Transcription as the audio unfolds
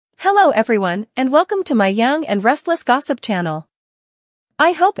Hello everyone, and welcome to my Young and Restless Gossip channel.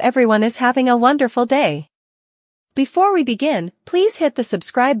 I hope everyone is having a wonderful day. Before we begin, please hit the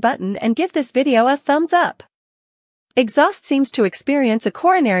subscribe button and give this video a thumbs up. Exhaust seems to experience a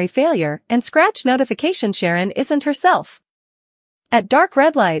coronary failure and scratch notification Sharon isn't herself. At dark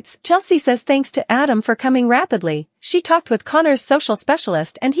red lights, Chelsea says thanks to Adam for coming rapidly. She talked with Connor's social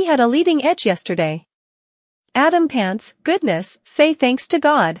specialist and he had a leading edge yesterday. Adam pants, goodness, say thanks to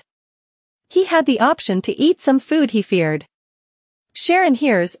God. He had the option to eat some food he feared. Sharon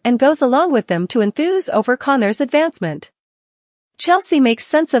hears and goes along with them to enthuse over Connor's advancement. Chelsea makes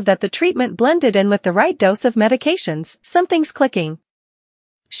sense of that the treatment blended in with the right dose of medications, something's clicking.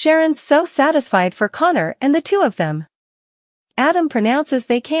 Sharon's so satisfied for Connor and the two of them. Adam pronounces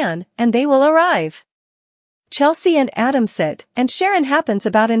they can, and they will arrive. Chelsea and Adam sit, and Sharon happens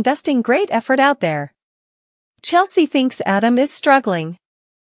about investing great effort out there. Chelsea thinks Adam is struggling.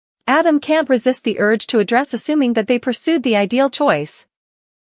 Adam can't resist the urge to address assuming that they pursued the ideal choice.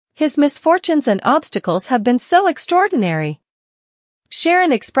 His misfortunes and obstacles have been so extraordinary.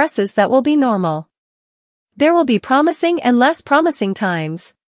 Sharon expresses that will be normal. There will be promising and less promising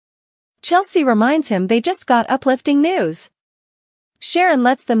times. Chelsea reminds him they just got uplifting news. Sharon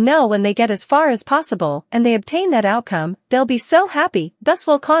lets them know when they get as far as possible and they obtain that outcome, they'll be so happy, thus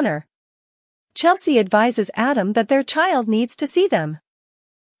will Connor. Chelsea advises Adam that their child needs to see them.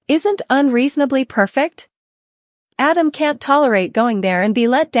 Isn't unreasonably perfect? Adam can't tolerate going there and be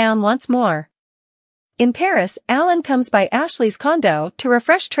let down once more. In Paris, Alan comes by Ashley's condo to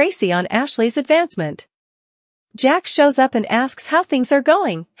refresh Tracy on Ashley's advancement. Jack shows up and asks how things are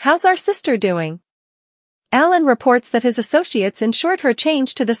going. How's our sister doing? Alan reports that his associates ensured her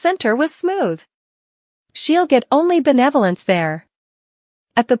change to the center was smooth. She'll get only benevolence there.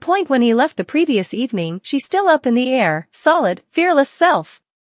 At the point when he left the previous evening, she's still up in the air, solid, fearless self.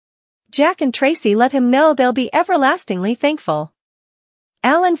 Jack and Tracy let him know they'll be everlastingly thankful.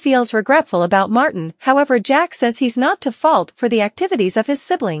 Alan feels regretful about Martin, however Jack says he's not to fault for the activities of his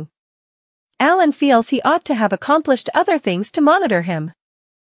sibling. Alan feels he ought to have accomplished other things to monitor him.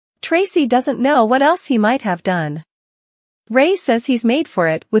 Tracy doesn't know what else he might have done. Ray says he's made for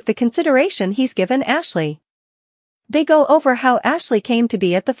it with the consideration he's given Ashley. They go over how Ashley came to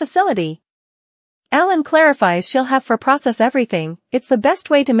be at the facility. Alan clarifies she'll have to process everything, it's the best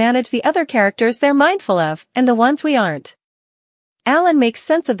way to manage the other characters they're mindful of, and the ones we aren't. Alan makes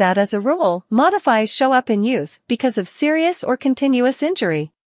sense of that as a rule, modifies show up in youth because of serious or continuous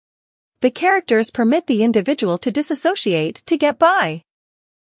injury. The characters permit the individual to disassociate to get by.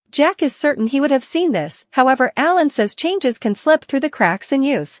 Jack is certain he would have seen this, however Alan says changes can slip through the cracks in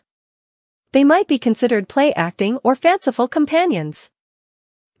youth. They might be considered play acting or fanciful companions.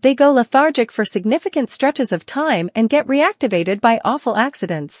 They go lethargic for significant stretches of time and get reactivated by awful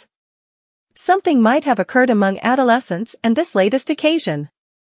accidents. Something might have occurred among adolescents and this latest occasion.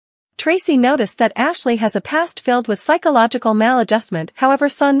 Tracy noticed that Ashley has a past filled with psychological maladjustment, however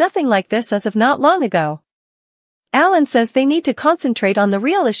saw nothing like this as of not long ago. Alan says they need to concentrate on the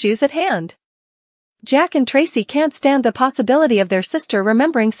real issues at hand. Jack and Tracy can't stand the possibility of their sister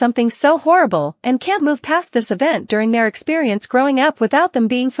remembering something so horrible and can't move past this event during their experience growing up without them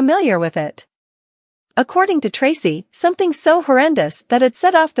being familiar with it. According to Tracy, something so horrendous that it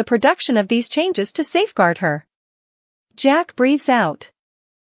set off the production of these changes to safeguard her. Jack breathes out.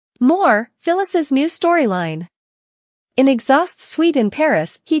 More, Phyllis's new storyline. In Exhaust's suite in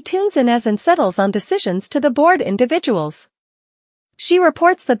Paris, he tunes in as and settles on decisions to the bored individuals. She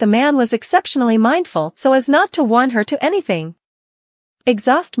reports that the man was exceptionally mindful so as not to warn her to anything.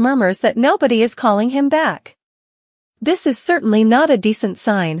 Exhaust murmurs that nobody is calling him back. This is certainly not a decent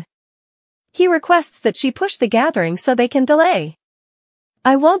sign. He requests that she push the gathering so they can delay.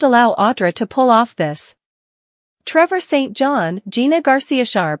 I won't allow Audra to pull off this. Trevor St. John, Gina Garcia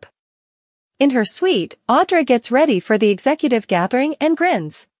Sharp. In her suite, Audra gets ready for the executive gathering and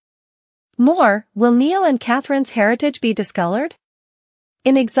grins. More, will Neil and Catherine's heritage be discolored?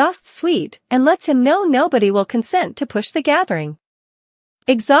 In Exhaust's suite, and lets him know nobody will consent to push the gathering.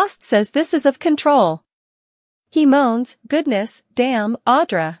 Exhaust says this is of control. He moans, goodness, damn,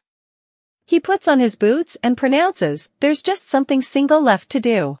 Audra. He puts on his boots and pronounces, there's just something single left to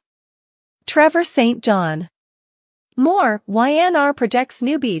do. Trevor St. John. More, YNR projects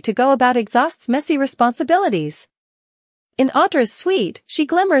newbie to go about Exhaust's messy responsibilities. In Audra's suite, she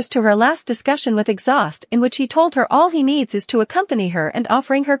glimmers to her last discussion with Exhaust in which he told her all he needs is to accompany her and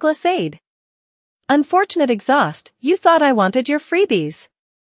offering her glissade. Unfortunate Exhaust, you thought I wanted your freebies.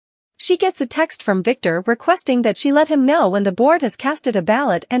 She gets a text from Victor requesting that she let him know when the board has casted a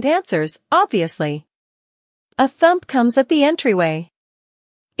ballot and answers, obviously. A thump comes at the entryway.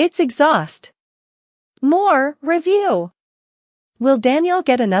 It's exhaust. More review. Will Daniel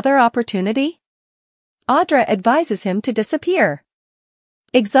get another opportunity? Audra advises him to disappear.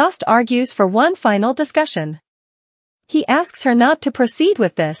 Exhaust argues for one final discussion. He asks her not to proceed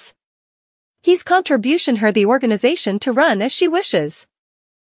with this. He's contribution her the organization to run as she wishes.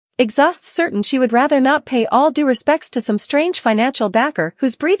 Exhaust's certain she would rather not pay all due respects to some strange financial backer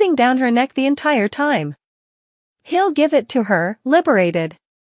who's breathing down her neck the entire time. He'll give it to her, liberated.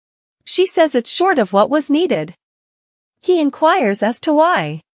 She says it's short of what was needed. He inquires as to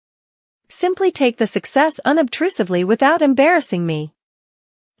why. Simply take the success unobtrusively without embarrassing me.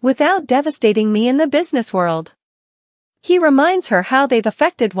 Without devastating me in the business world. He reminds her how they've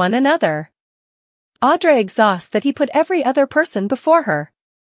affected one another. Audra exhausts that he put every other person before her.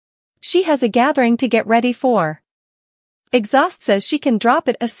 She has a gathering to get ready for. Exhaust says she can drop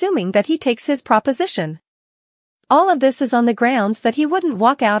it assuming that he takes his proposition. All of this is on the grounds that he wouldn't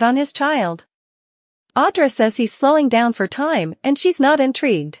walk out on his child. Audra says he's slowing down for time and she's not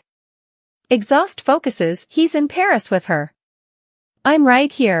intrigued. Exhaust focuses he's in Paris with her. I'm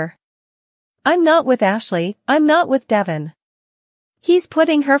right here. I'm not with Ashley, I'm not with Devon. He's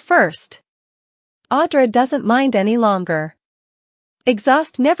putting her first. Audra doesn't mind any longer.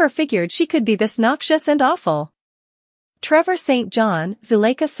 Exhaust never figured she could be this noxious and awful. Trevor St. John,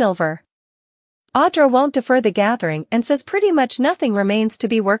 Zuleika Silver. Audra won't defer the gathering and says pretty much nothing remains to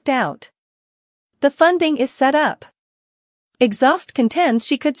be worked out. The funding is set up. Exhaust contends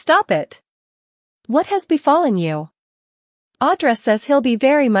she could stop it. What has befallen you? Audra says he'll be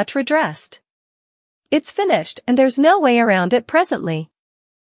very much redressed. It's finished and there's no way around it presently.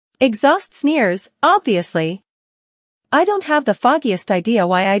 Exhaust sneers, obviously. I don't have the foggiest idea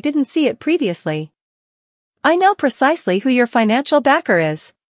why I didn't see it previously. I know precisely who your financial backer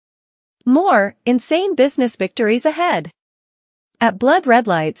is. More insane business victories ahead. At blood red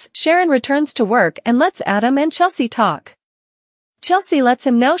lights, Sharon returns to work and lets Adam and Chelsea talk. Chelsea lets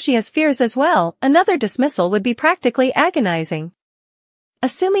him know she has fears as well, another dismissal would be practically agonizing.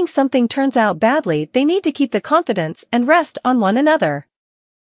 Assuming something turns out badly, they need to keep the confidence and rest on one another.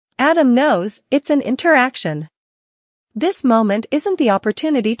 Adam knows it's an interaction. This moment isn't the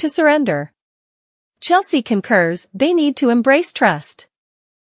opportunity to surrender. Chelsea concurs they need to embrace trust.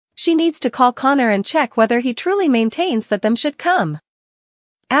 She needs to call Connor and check whether he truly maintains that them should come.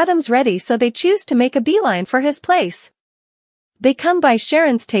 Adam's ready, so they choose to make a beeline for his place. They come by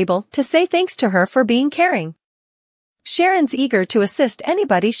Sharon's table to say thanks to her for being caring. Sharon's eager to assist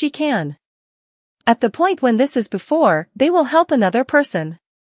anybody she can. At the point when this is before, they will help another person.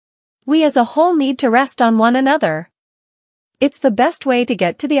 We as a whole need to rest on one another. It's the best way to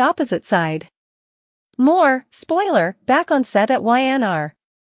get to the opposite side. More, spoiler, back on set at YNR.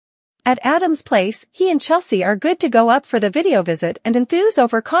 At Adam's place, he and Chelsea are good to go up for the video visit and enthuse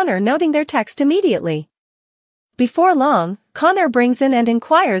over Connor noting their text immediately. Before long, Connor brings in and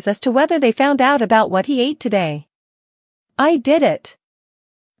inquires as to whether they found out about what he ate today. I did it.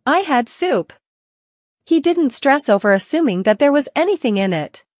 I had soup. He didn't stress over assuming that there was anything in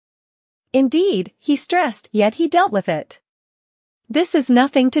it. Indeed, he stressed, yet he dealt with it. This is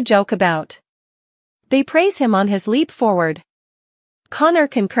nothing to joke about. They praise him on his leap forward. Connor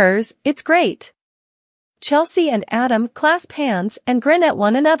concurs, it's great. Chelsea and Adam clasp hands and grin at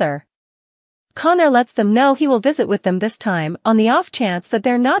one another. Connor lets them know he will visit with them this time on the off chance that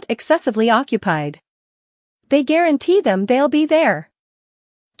they're not excessively occupied. They guarantee them they'll be there.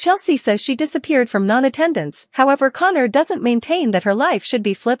 Chelsea says she disappeared from non-attendance, however Connor doesn't maintain that her life should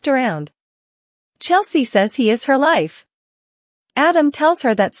be flipped around. Chelsea says he is her life. Adam tells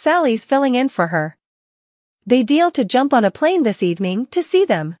her that Sally's filling in for her. They deal to jump on a plane this evening to see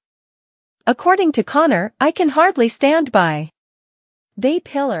them. According to Connor, I can hardly stand by. They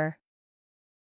pillar.